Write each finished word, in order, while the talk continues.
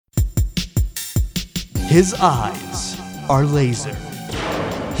His eyes are laser.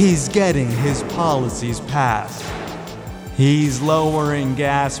 He's getting his policies passed. He's lowering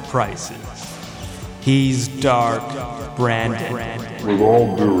gas prices. He's Dark Brandon. With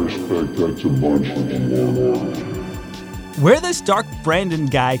all due respect, that's a bunch of malarkey. Where this Dark Brandon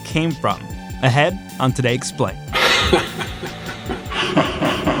guy came from, ahead on Today Explained.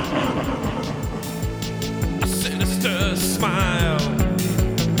 A sinister smile,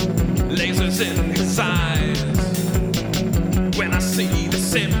 lasers in his eyes. When I see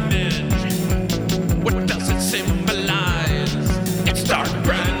this image, what does it symbolize? It's Dark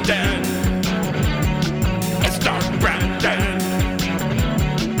Brandon. It's Dark Brandon.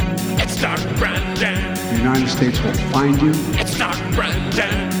 It's Dark Brandon. The United States will find you It's Dark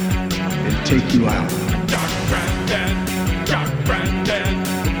Brandon. and take you out. Dark Brandon. Dark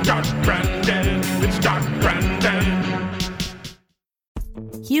Brandon. Dark Brandon. It's Dark Brandon.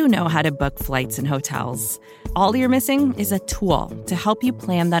 You know how to book flights and hotels. All you're missing is a tool to help you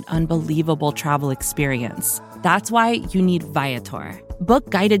plan that unbelievable travel experience. That's why you need Viator. Book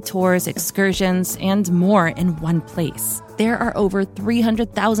guided tours, excursions, and more in one place. There are over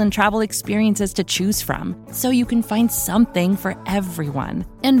 300,000 travel experiences to choose from, so you can find something for everyone.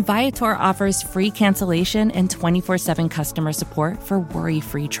 And Viator offers free cancellation and 24/7 customer support for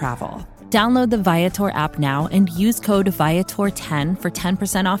worry-free travel. Download the Viator app now and use code Viator10 for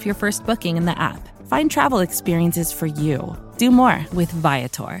 10% off your first booking in the app. Find travel experiences for you. Do more with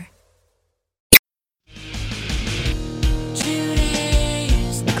Viator.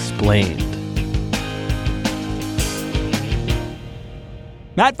 Explained.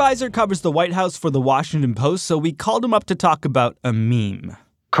 Matt Visor covers the White House for The Washington Post, so we called him up to talk about a meme.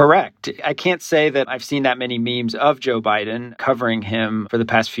 Correct. I can't say that I've seen that many memes of Joe Biden covering him for the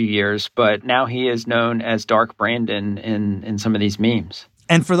past few years, but now he is known as Dark Brandon in some of these memes.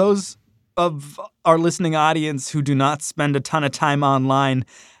 And for those of our listening audience who do not spend a ton of time online,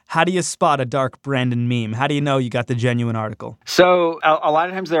 how do you spot a Dark Brandon meme? How do you know you got the genuine article? So a lot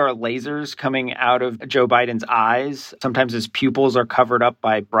of times there are lasers coming out of Joe Biden's eyes. Sometimes his pupils are covered up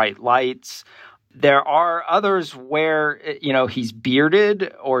by bright lights. There are others where, he's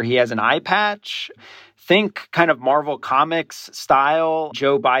bearded or he has an eye patch. Think kind of Marvel Comics style,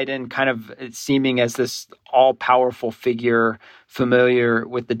 Joe Biden kind of seeming as this all-powerful figure familiar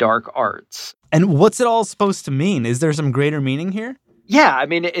with the dark arts. And what's it all supposed to mean? Is there some greater meaning here? Yeah, I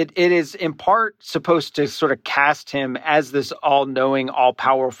mean, it is in part supposed to sort of cast him as this all-knowing,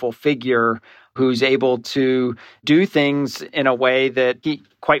 all-powerful figure who's able to do things in a way that he,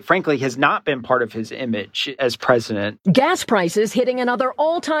 quite frankly, has not been part of his image as president. Gas prices hitting another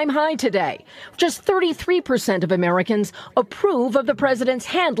all-time high today. Just 33% of Americans approve of the president's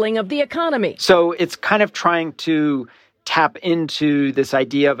handling of the economy. So it's kind of trying to tap into this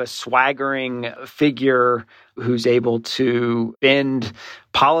idea of a swaggering figure who's able to bend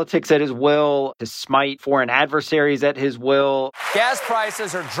politics at his will, to smite foreign adversaries at his will. Gas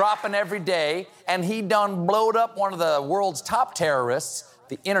prices are dropping every day, and he done blowed up one of the world's top terrorists.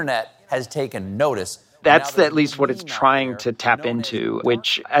 The internet has taken notice. That's at least what it's trying to tap into,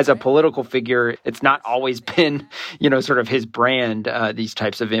 which as a political figure, it's not always been, sort of his brand, these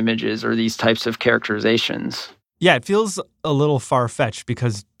types of images or these types of characterizations. Yeah, it feels a little far-fetched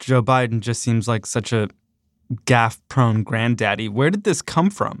because Joe Biden just seems like such a gaffe-prone granddaddy. Where did this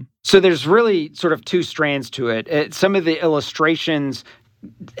come from? So there's really sort of two strands to it. Some of the illustrations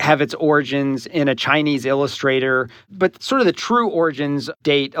have its origins in a Chinese illustrator, but sort of the true origins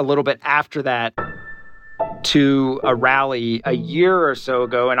date a little bit after that to a rally a year or so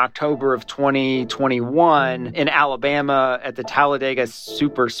ago in October of 2021 in Alabama at the Talladega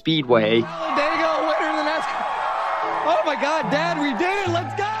Super Speedway. Talladega, winner of the NASCAR. Oh my God, Dad, we did it.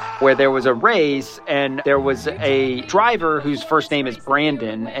 Let's go. Where there was a race and there was a driver whose first name is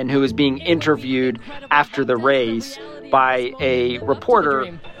Brandon and who was being interviewed after the race by a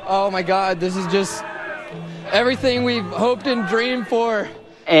reporter. Oh my God, this is just everything we've hoped and dreamed for.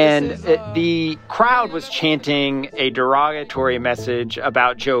 And the crowd was chanting a derogatory message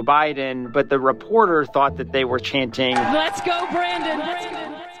about Joe Biden, but the reporter thought that they were chanting, Let's go, Brandon!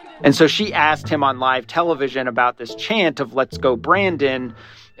 Brandon! And so she asked him on live television about this chant of Let's Go Brandon,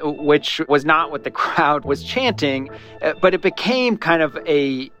 which was not what the crowd was chanting, but it became kind of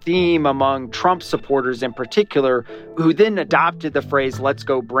a theme among Trump supporters in particular, who then adopted the phrase Let's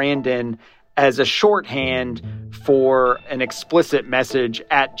Go Brandon as a shorthand for an explicit message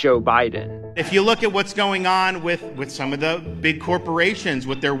at Joe Biden. If you look at what's going on with some of the big corporations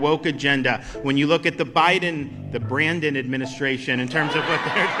with their woke agenda, when you look at the Brandon administration in terms of what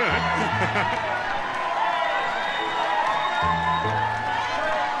they're doing.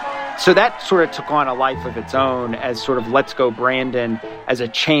 So that sort of took on a life of its own as sort of "Let's Go Brandon" as a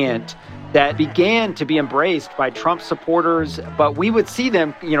chant that began to be embraced by Trump supporters. But we would see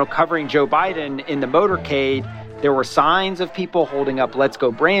them, covering Joe Biden in the motorcade. There were signs of people holding up "Let's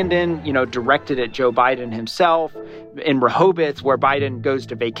Go Brandon," directed at Joe Biden himself. In Rehoboth, where Biden goes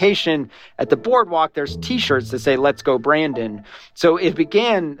to vacation, at the boardwalk, there's T-shirts that say "Let's Go Brandon." So it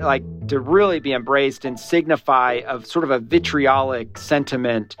began to really be embraced and signify of sort of a vitriolic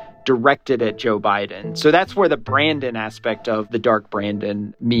sentiment directed at Joe Biden. So that's where the Brandon aspect of the Dark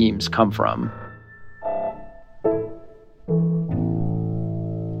Brandon memes come from.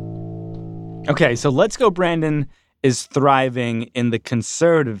 Okay, so "Let's Go Brandon" is thriving in the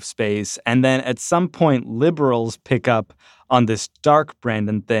conservative space, and then at some point liberals pick up on this Dark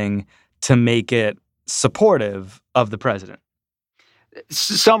Brandon thing to make it supportive of the president.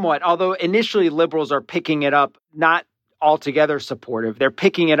 Somewhat, although initially liberals are picking it up, not altogether supportive. They're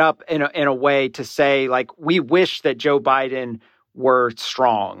picking it up in a way to say, we wish that Joe Biden were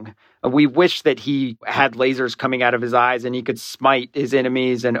strong. We wish that he had lasers coming out of his eyes and he could smite his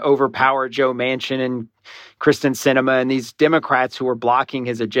enemies and overpower Joe Manchin and Kristen Sinema and these Democrats who were blocking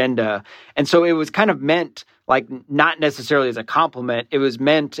his agenda. And so it was kind of meant not necessarily as a compliment. It was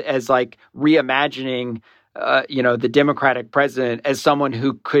meant as reimagining the Democratic president as someone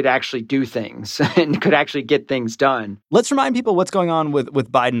who could actually do things and could actually get things done. Let's remind people what's going on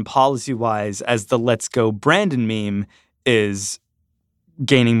with Biden policy-wise as the "Let's Go Brandon" meme is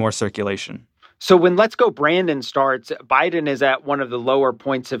gaining more circulation. So when "Let's Go Brandon" starts, Biden is at one of the lower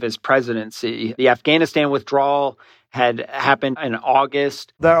points of his presidency. The Afghanistan withdrawal had happened in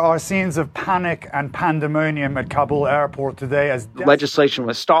August. There are scenes of panic and pandemonium at Kabul airport today as legislation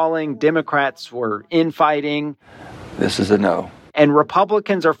was stalling. Democrats were infighting. This is a no. And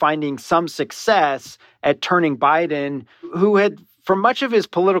Republicans are finding some success at turning Biden, who had for much of his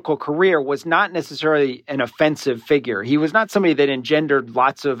political career was not necessarily an offensive figure. He was not somebody that engendered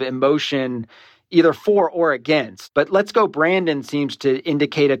lots of emotion either for or against. But "Let's Go Brandon" seems to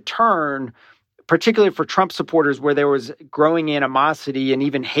indicate a turn, particularly for Trump supporters, where there was growing animosity and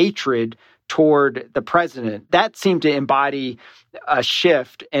even hatred toward the president. That seemed to embody a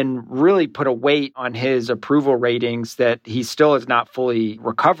shift and really put a weight on his approval ratings that he still has not fully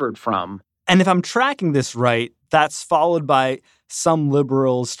recovered from. And if I'm tracking this right, that's followed by some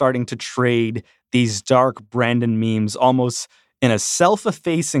liberals starting to trade these Dark Brandon memes almost in a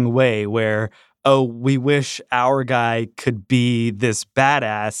self-effacing way where, oh, we wish our guy could be this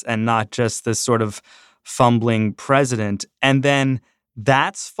badass and not just this sort of fumbling president. And then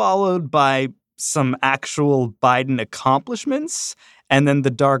that's followed by some actual Biden accomplishments. And then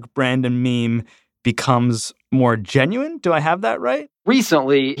the Dark Brandon meme becomes more genuine. Do I have that right?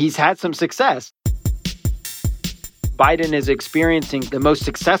 Recently, he's had some success. Biden is experiencing the most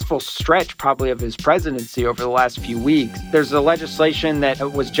successful stretch probably of his presidency over the last few weeks. There's a legislation that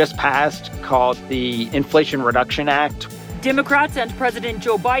was just passed called the Inflation Reduction Act. Democrats and President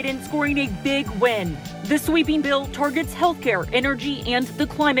Joe Biden scoring a big win. The sweeping bill targets healthcare, energy, and the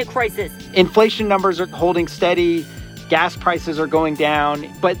climate crisis. Inflation numbers are holding steady. Gas prices are going down.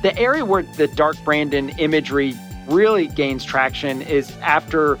 But the area where the Dark Brandon imagery really gains traction is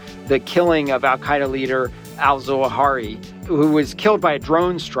after the killing of al-Qaeda leader al-Zawahiri, who was killed by a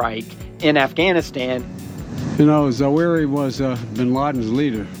drone strike in Afghanistan. Zawahiri was bin Laden's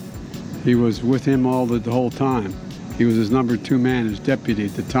leader. He was with him the whole time. He was his number 2 man, his deputy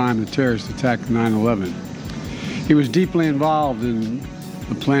at the time the terrorist attack of 9/11. He was deeply involved in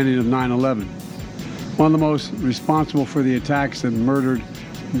the planning of 9/11. One of the most responsible for the attacks that murdered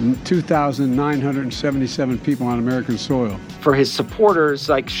 2,977 people on American soil. For his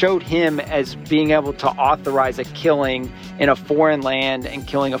supporters, showed him as being able to authorize a killing in a foreign land and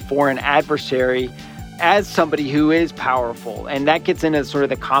killing a foreign adversary as somebody who is powerful. And that gets into sort of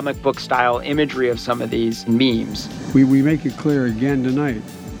the comic book style imagery of some of these memes. We make it clear again tonight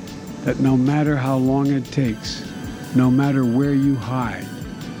that no matter how long it takes, no matter where you hide,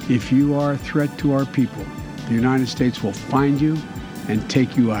 if you are a threat to our people, the United States will find you and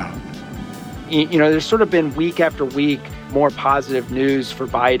take you out. There's sort of been week after week more positive news for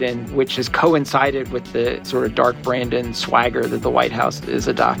Biden, which has coincided with the sort of Dark Brandon swagger that the White House is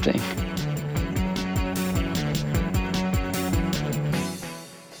adopting.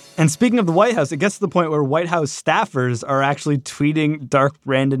 And speaking of the White House, it gets to the point where White House staffers are actually tweeting Dark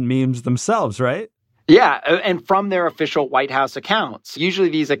Brandon memes themselves, right? Yeah, and from their official White House accounts. Usually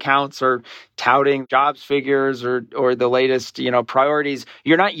these accounts are touting jobs figures or the latest, priorities.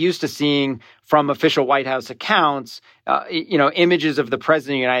 You're not used to seeing from official White House accounts, images of the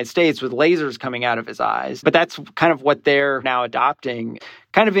president of the United States with lasers coming out of his eyes. But that's kind of what they're now adopting,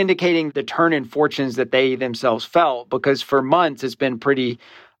 kind of indicating the turn in fortunes that they themselves felt, because for months it's been pretty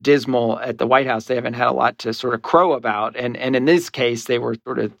dismal at the White House. They haven't had a lot to sort of crow about. And in this case, they were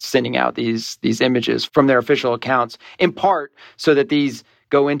sort of sending out these images from their official accounts, in part so that these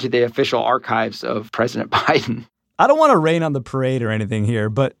go into the official archives of President Biden. I don't want to rain on the parade or anything here,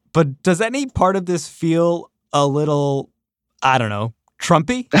 but does any part of this feel a little, I don't know,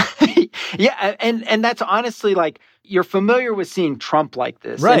 Trumpy? Yeah, and that's honestly like, you're familiar with seeing Trump like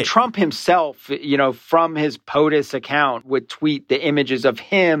this. Right. And Trump himself, from his POTUS account would tweet the images of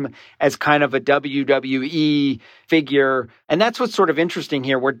him as kind of a WWE figure. And that's what's sort of interesting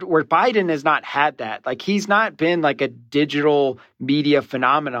here, where Biden has not had that. Like, he's not been like a digital media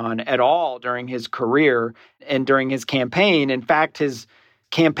phenomenon at all during his career and during his campaign. In fact, his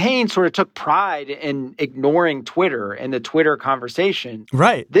campaign sort of took pride in ignoring Twitter and the Twitter conversation.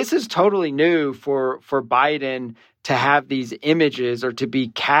 Right. This is totally new for Biden to have these images or to be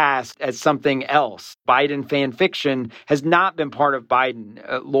cast as something else. Biden fan fiction has not been part of Biden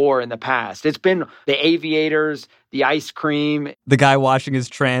lore in the past. It's been the aviators, the ice cream. The guy washing his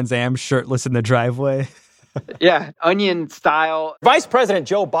Trans Am shirtless in the driveway. Yeah, Onion style. Vice President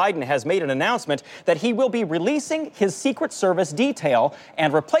Joe Biden has made an announcement that he will be releasing his Secret Service detail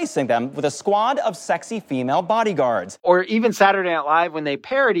and replacing them with a squad of sexy female bodyguards. Or even Saturday Night Live, when they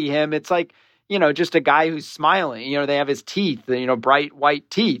parody him, it's like, just a guy who's smiling. They have his teeth, bright white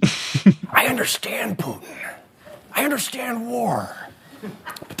teeth. I understand Putin. I understand war.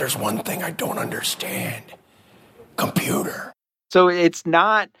 But there's one thing I don't understand. Computer. So it's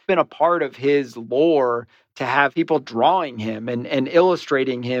not been a part of his lore to have people drawing him and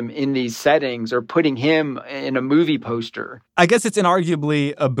illustrating him in these settings or putting him in a movie poster. I guess it's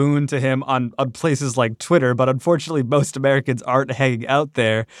inarguably a boon to him on places like Twitter, but unfortunately most Americans aren't hanging out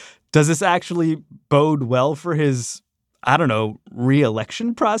there. Does this actually bode well for his,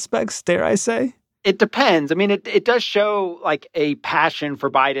 re-election prospects, dare I say? It depends. I mean, it does show like a passion for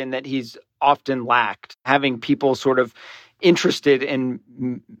Biden that he's often lacked, having people sort of interested in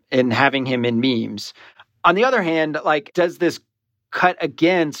having him in memes. On the other hand, like, does this cut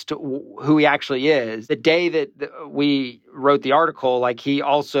against who he actually is? The day that we wrote the article, like, he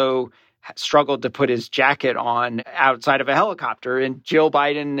also struggled to put his jacket on outside of a helicopter, and Jill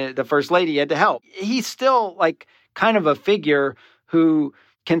Biden, the first lady, had to help. He's still like kind of a figure who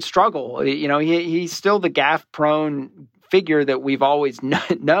can struggle. He's still the gaffe-prone figure that we've always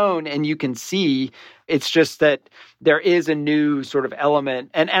known, and you can see it's just that there is a new sort of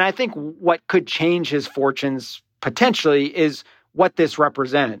element. And I think what could change his fortunes potentially is what this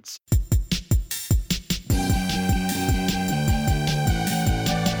represents.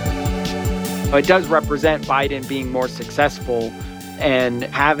 It does represent Biden being more successful and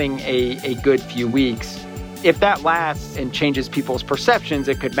having a good few weeks. If that lasts and changes people's perceptions,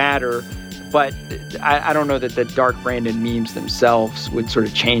 it could matter. But I don't know that the Dark Brandon memes themselves would sort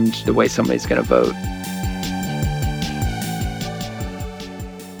of change the way somebody's going to vote.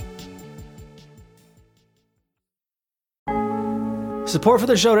 Support for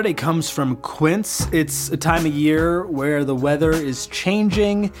the show today comes from Quince. It's a time of year where the weather is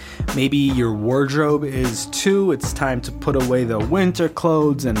changing. Maybe your wardrobe is too. It's time to put away the winter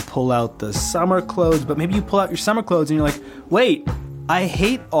clothes and pull out the summer clothes. But maybe you pull out your summer clothes and you're like, wait, I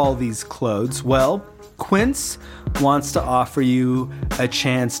hate all these clothes. Well, Quince wants to offer you a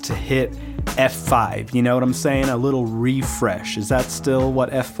chance to hit F5. You know what I'm saying? A little refresh. Is that still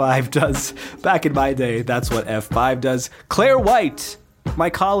what F5 does? Back in my day, that's what F5 does. Claire White,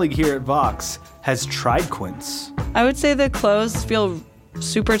 my colleague here at Vox, has tried Quince. I would say the clothes feel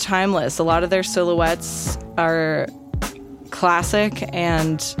super timeless. A lot of their silhouettes are classic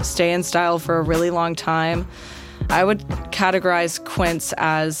and stay in style for a really long time. I would categorize Quince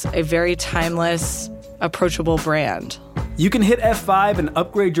as a very timeless, approachable brand. You can hit F5 and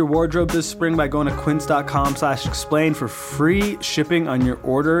upgrade your wardrobe this spring by going to quince.com/explain for free shipping on your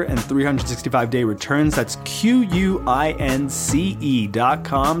order and 365-day returns. That's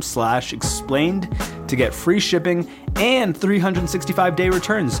QUINCE.com/explained to get free shipping and 365-day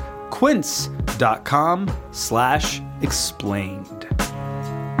returns. Quince.com/explained.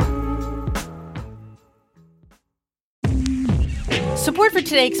 Support Support for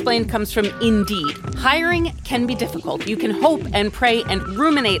Today Explained comes from Indeed. Hiring can be difficult. You can hope and pray and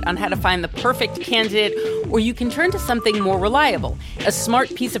ruminate on how to find the perfect candidate, or you can turn to something more reliable, a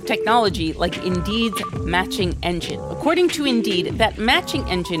smart piece of technology like Indeed's matching engine. According to Indeed, that matching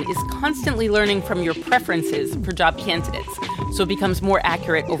engine is constantly learning from your preferences for job candidates, so it becomes more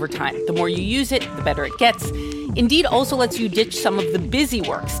accurate over time. The more you use it, the better it gets. Indeed also lets you ditch some of the busy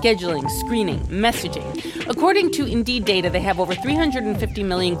work, scheduling, screening, messaging. According to Indeed data, they have over 350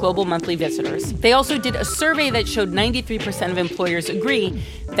 million global monthly visitors. They also did a survey that showed 93% of employers agree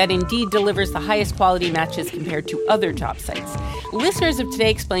that Indeed delivers the highest quality matches compared to other job sites. Listeners of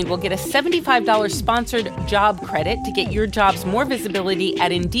Today Explained will get a $75 sponsored job credit to get your jobs more visibility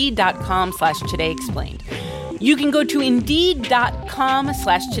at Indeed.com/todayexplained. You can go to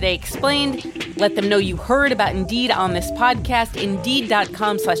Indeed.com/todayexplained. Let them know you heard about Indeed on this podcast.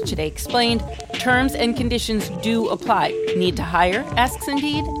 Indeed.com/todayexplained. Terms and conditions do apply. Need to hire? Asks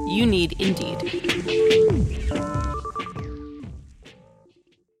Indeed. You need Indeed.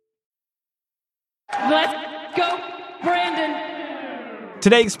 Let's go, Brandon.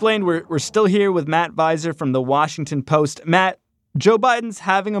 Today Explained, we're still here with Matt Viser from The Washington Post. Matt, Joe Biden's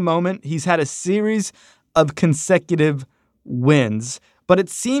having a moment. He's had a series of consecutive wins, but it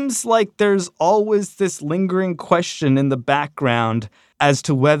seems like there's always this lingering question in the background as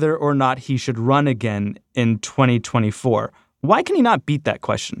to whether or not he should run again in 2024. Why can he not beat that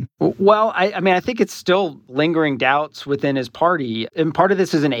question? Well, I think it's still lingering doubts within his party. And part of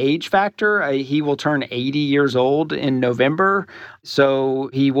this is an age factor. He will turn 80 years old in November.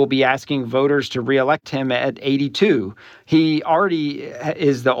 So he will be asking voters to reelect him at 82. He already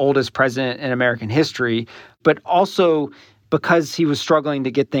is the oldest president in American history, but also because he was struggling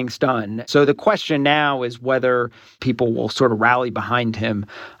to get things done. So the question now is whether people will sort of rally behind him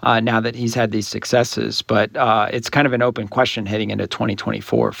now that he's had these successes. But it's kind of an open question heading into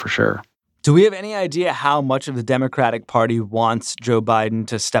 2024 for sure. Do we have any idea how much of the Democratic Party wants Joe Biden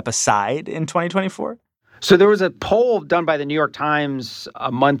to step aside in 2024? So there was a poll done by the New York Times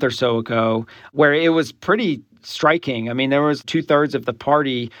a month or so ago where it was pretty striking. I mean, there was 2/3 of the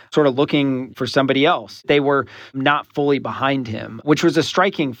party sort of looking for somebody else. They were not fully behind him, which was a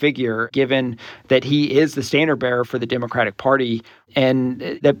striking figure given that he is the standard bearer for the Democratic Party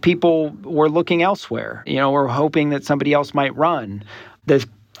and that people were looking elsewhere. You know, we're hoping that somebody else might run. The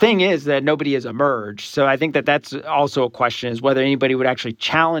thing is that nobody has emerged. So I think that that's also a question, is whether anybody would actually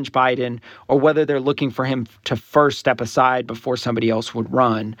challenge Biden or whether they're looking for him to first step aside before somebody else would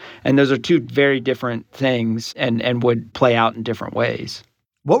run. And those are two very different things and would play out in different ways.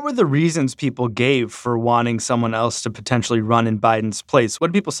 What were the reasons people gave for wanting someone else to potentially run in Biden's place? What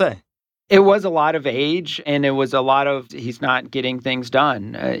did people say? It was a lot of age, and it was a lot of he's not getting things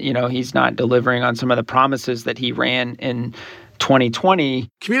done. He's not delivering on some of the promises that he ran in 2020.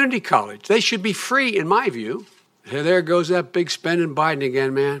 Community college, they should be free, in my view. There goes that big spending Biden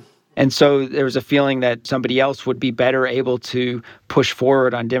again, man. And so there was a feeling that somebody else would be better able to push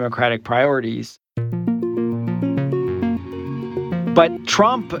forward on Democratic priorities. But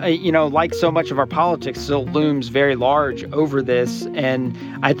Trump, like so much of our politics, still looms very large over this. And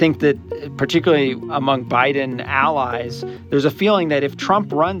I think that particularly among Biden allies, there's a feeling that if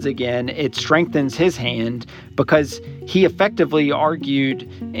Trump runs again, it strengthens his hand because he effectively argued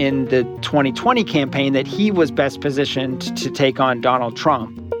in the 2020 campaign that he was best positioned to take on Donald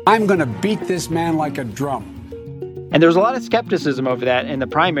Trump. I'm going to beat this man like a drum. And there's a lot of skepticism over that in the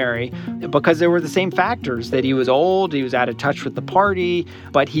primary because there were the same factors, that he was old, he was out of touch with the party,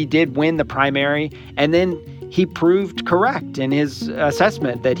 but he did win the primary. And then he proved correct in his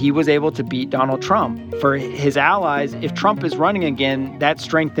assessment that he was able to beat Donald Trump. For his allies, if Trump is running again, that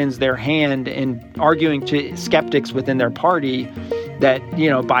strengthens their hand in arguing to skeptics within their party that,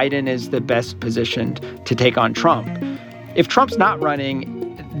 Biden is the best positioned to take on Trump. If Trump's not running,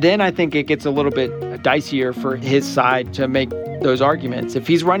 then I think it gets a little bit dicier for his side to make those arguments. If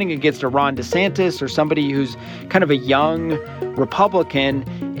he's running against a Ron DeSantis or somebody who's kind of a young Republican,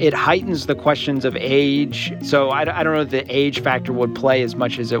 it heightens the questions of age. So I don't know if the age factor would play as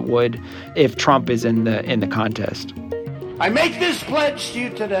much as it would if Trump is in the contest. I make this pledge to you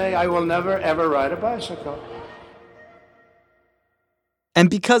today. I will never, ever ride a bicycle. And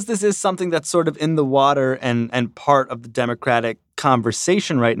because this is something that's sort of in the water and part of the Democratic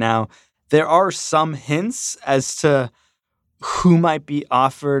conversation right now, there are some hints as to who might be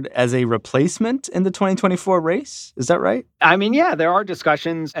offered as a replacement in the 2024 race. Is that right? I mean, yeah, there are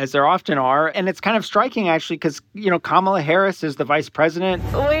discussions, as there often are. And it's kind of striking, actually, because, Kamala Harris is the vice president.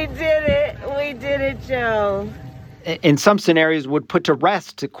 We did it. We did it, Joe. in some scenarios, would put to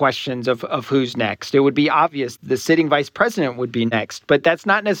rest questions of who's next. It would be obvious the sitting vice president would be next, but that's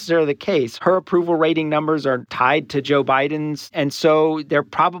not necessarily the case. Her approval rating numbers are tied to Joe Biden's, and so there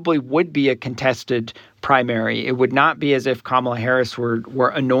probably would be a contested primary. It would not be as if Kamala Harris were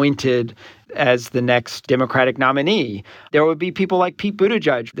anointed as the next Democratic nominee. There would be people like Pete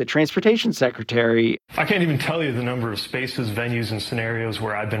Buttigieg, the transportation secretary. I can't even tell you the number of spaces, venues, and scenarios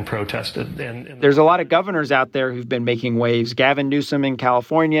where I've been protested. There's a lot of governors out there who've been making waves. Gavin Newsom in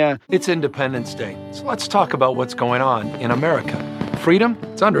California. It's Independence Day, so let's talk about what's going on in America. Freedom,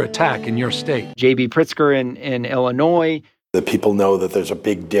 it's under attack in your state. J.B. Pritzker in Illinois. The people know that there's a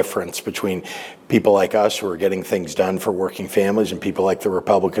big difference between people like us who are getting things done for working families and people like the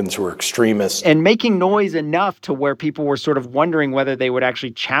Republicans who are extremists. And making noise enough to where people were sort of wondering whether they would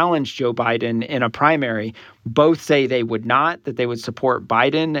actually challenge Joe Biden in a primary. Both say they would not, that they would support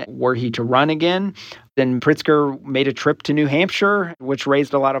Biden were he to run again. Then Pritzker made a trip to New Hampshire, which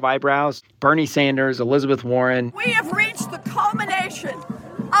raised a lot of eyebrows. Bernie Sanders, Elizabeth Warren. We have reached the culmination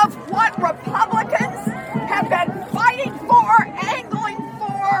of what Republicans have been fighting for, angling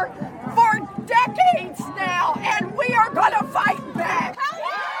for decades now, and we are going to fight back.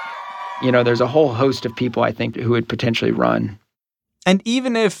 You know, there's a whole host of people, I think, who would potentially run. And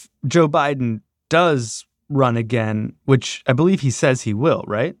even if Joe Biden does run again, which I believe he says he will,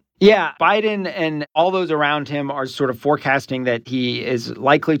 right? Yeah, Biden and all those around him are sort of forecasting that he is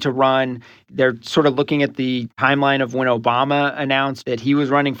likely to run. They're sort of looking at the timeline of when Obama announced that he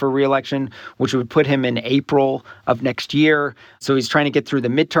was running for re-election, which would put him in April of next year. So he's trying to get through the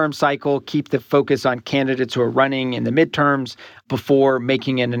midterm cycle, keep the focus on candidates who are running in the midterms before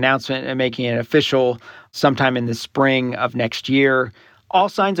making an announcement and making it official sometime in the spring of next year. All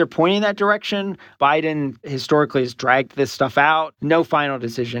signs are pointing in that direction. Biden historically has dragged this stuff out. No final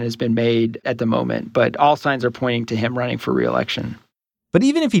decision has been made at the moment, but all signs are pointing to him running for re-election. But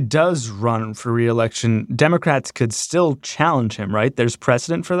even if he does run for re-election, Democrats could still challenge him, right? There's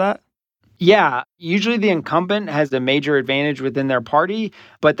precedent for that? Yeah, usually the incumbent has a major advantage within their party,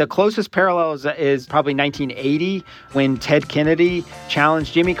 but the closest parallel is probably 1980 when Ted Kennedy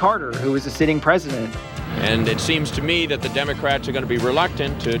challenged Jimmy Carter, who was the sitting president. And it seems to me that the Democrats are going to be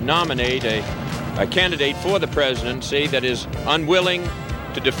reluctant to nominate a candidate for the presidency that is unwilling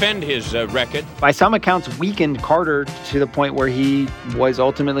to defend his record. By some accounts, weakened Carter to the point where he was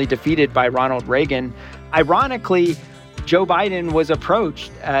ultimately defeated by Ronald Reagan. Ironically, Joe Biden was approached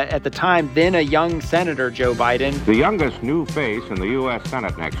at the time, then a young Senator Joe Biden. The youngest new face in the U.S.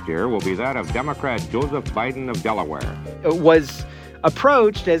 Senate next year will be that of Democrat Joseph Biden of Delaware. Was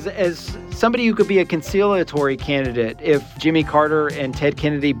approached as somebody who could be a conciliatory candidate if Jimmy Carter and Ted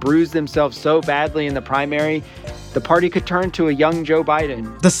Kennedy bruised themselves so badly in the primary, the party could turn to a young Joe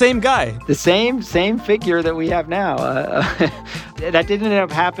Biden. The same guy. The same figure that we have now. That didn't end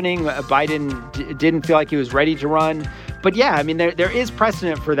up happening. Biden didn't feel like he was ready to run. But yeah, I mean, there is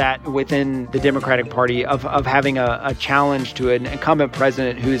precedent for that within the Democratic Party of having a challenge to an incumbent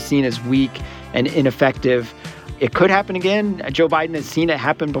president who is seen as weak and ineffective. It could happen again. Joe Biden has seen it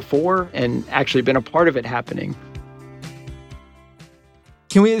happen before and actually been a part of it happening.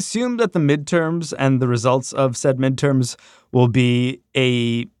 Can we assume that the midterms and the results of said midterms will be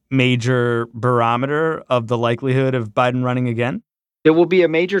a major barometer of the likelihood of Biden running again? It will be a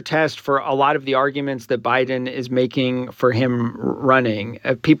major test for a lot of the arguments that Biden is making for him running.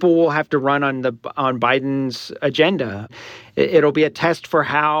 People will have to run on Biden's agenda. It'll be a test for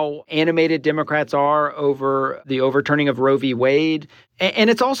how animated Democrats are over the overturning of Roe v. Wade.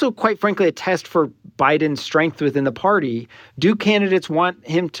 And it's also, quite frankly, a test for Biden's strength within the party. Do candidates want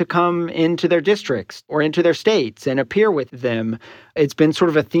him to come into their districts or into their states and appear with them? It's been sort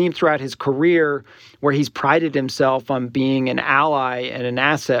of a theme throughout his career where he's prided himself on being an ally and an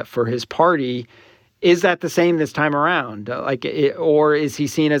asset for his party. Is that the same this time around? Or is he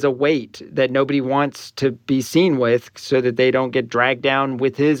seen as a weight that nobody wants to be seen with so that they don't get dragged down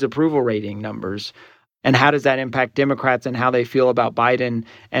with his approval rating numbers? And how does that impact Democrats and how they feel about Biden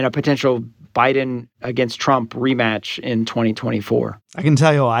and a potential Biden against Trump rematch in 2024? I can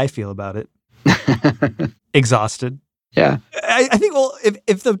tell you how I feel about it. Exhausted. Yeah. I think, well,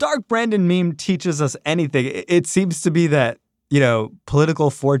 if the Dark Brandon meme teaches us anything, it seems to be that, political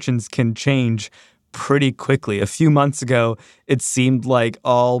fortunes can change pretty quickly. A few months ago, it seemed like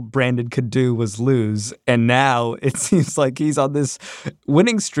all Brandon could do was lose. And now it seems like he's on this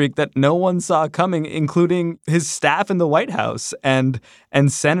winning streak that no one saw coming, including his staff in the White House and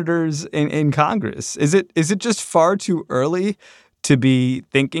senators in Congress. Is it just far too early to be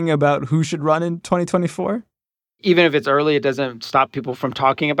thinking about who should run in 2024? Even if it's early, it doesn't stop people from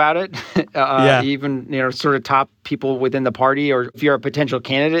talking about it. Even, sort of top people within the party, or if you're a potential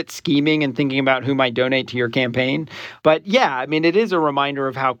candidate, scheming and thinking about who might donate to your campaign. But yeah, I mean, it is a reminder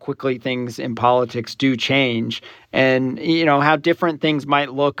of how quickly things in politics do change, and, how different things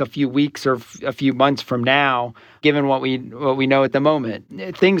might look a few weeks or a few months from now, given what we know at the moment.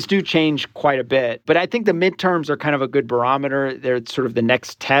 Things do change quite a bit. But I think the midterms are kind of a good barometer. They're sort of the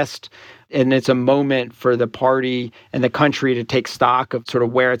next test. And it's a moment for the party and the country to take stock of sort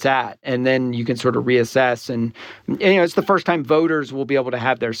of where it's at. And then you can sort of reassess. And it's the first time voters will be able to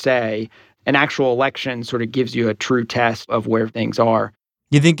have their say. An actual election sort of gives you a true test of where things are.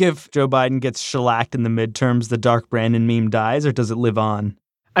 You think if Joe Biden gets shellacked in the midterms, the Dark Brandon meme dies, or does it live on?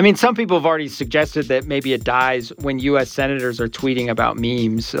 I mean, some people have already suggested that maybe it dies when U.S. senators are tweeting about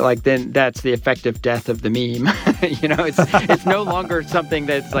memes. Like, then that's the effective death of the meme. It's no longer something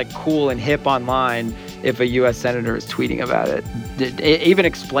that's like cool and hip online if a U.S. senator is tweeting about it. Even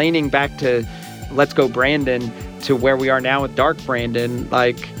explaining back to Let's Go Brandon to where we are now with Dark Brandon,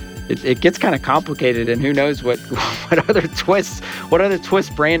 like, it gets kind of complicated, and who knows what other twists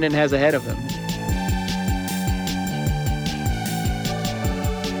Brandon has ahead of him.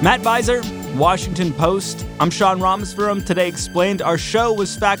 Matt Visor, Washington Post. I'm Sean Rameswaram. Today Explained. Our show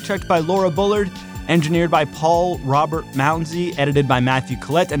was fact-checked by Laura Bullard, engineered by Paul Robert Mounsey, edited by Matthew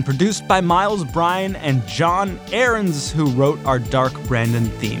Collette, and produced by Miles Bryan and John Aarons, who wrote our Dark Brandon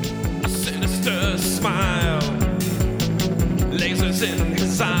theme. A sinister smile, lasers in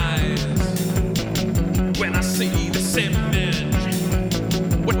his eyes. When I see this image,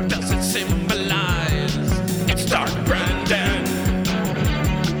 what does it symbolize? It's Dark Brandon.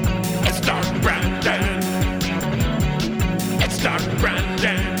 Dark Brandon. It's Dark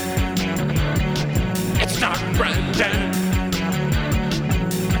Brandon. It's Dark Brandon.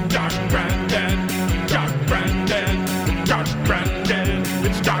 Dark Brandon. Dark Brandon. Dark Brandon.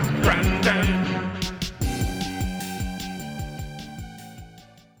 It's Dark Brandon.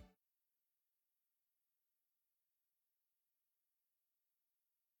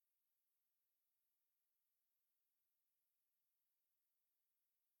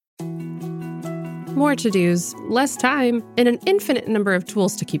 More to-dos, less time, and an infinite number of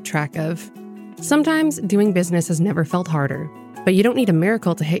tools to keep track of. Sometimes doing business has never felt harder, but you don't need a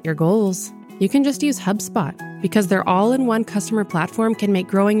miracle to hit your goals. You can just use HubSpot, because their all-in-one customer platform can make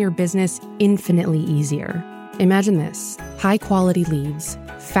growing your business infinitely easier. Imagine this: high-quality leads,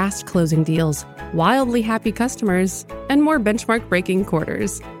 fast closing deals, wildly happy customers, and more benchmark-breaking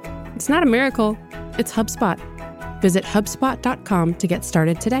quarters. It's not a miracle, it's HubSpot. Visit HubSpot.com to get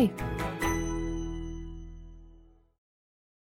started today.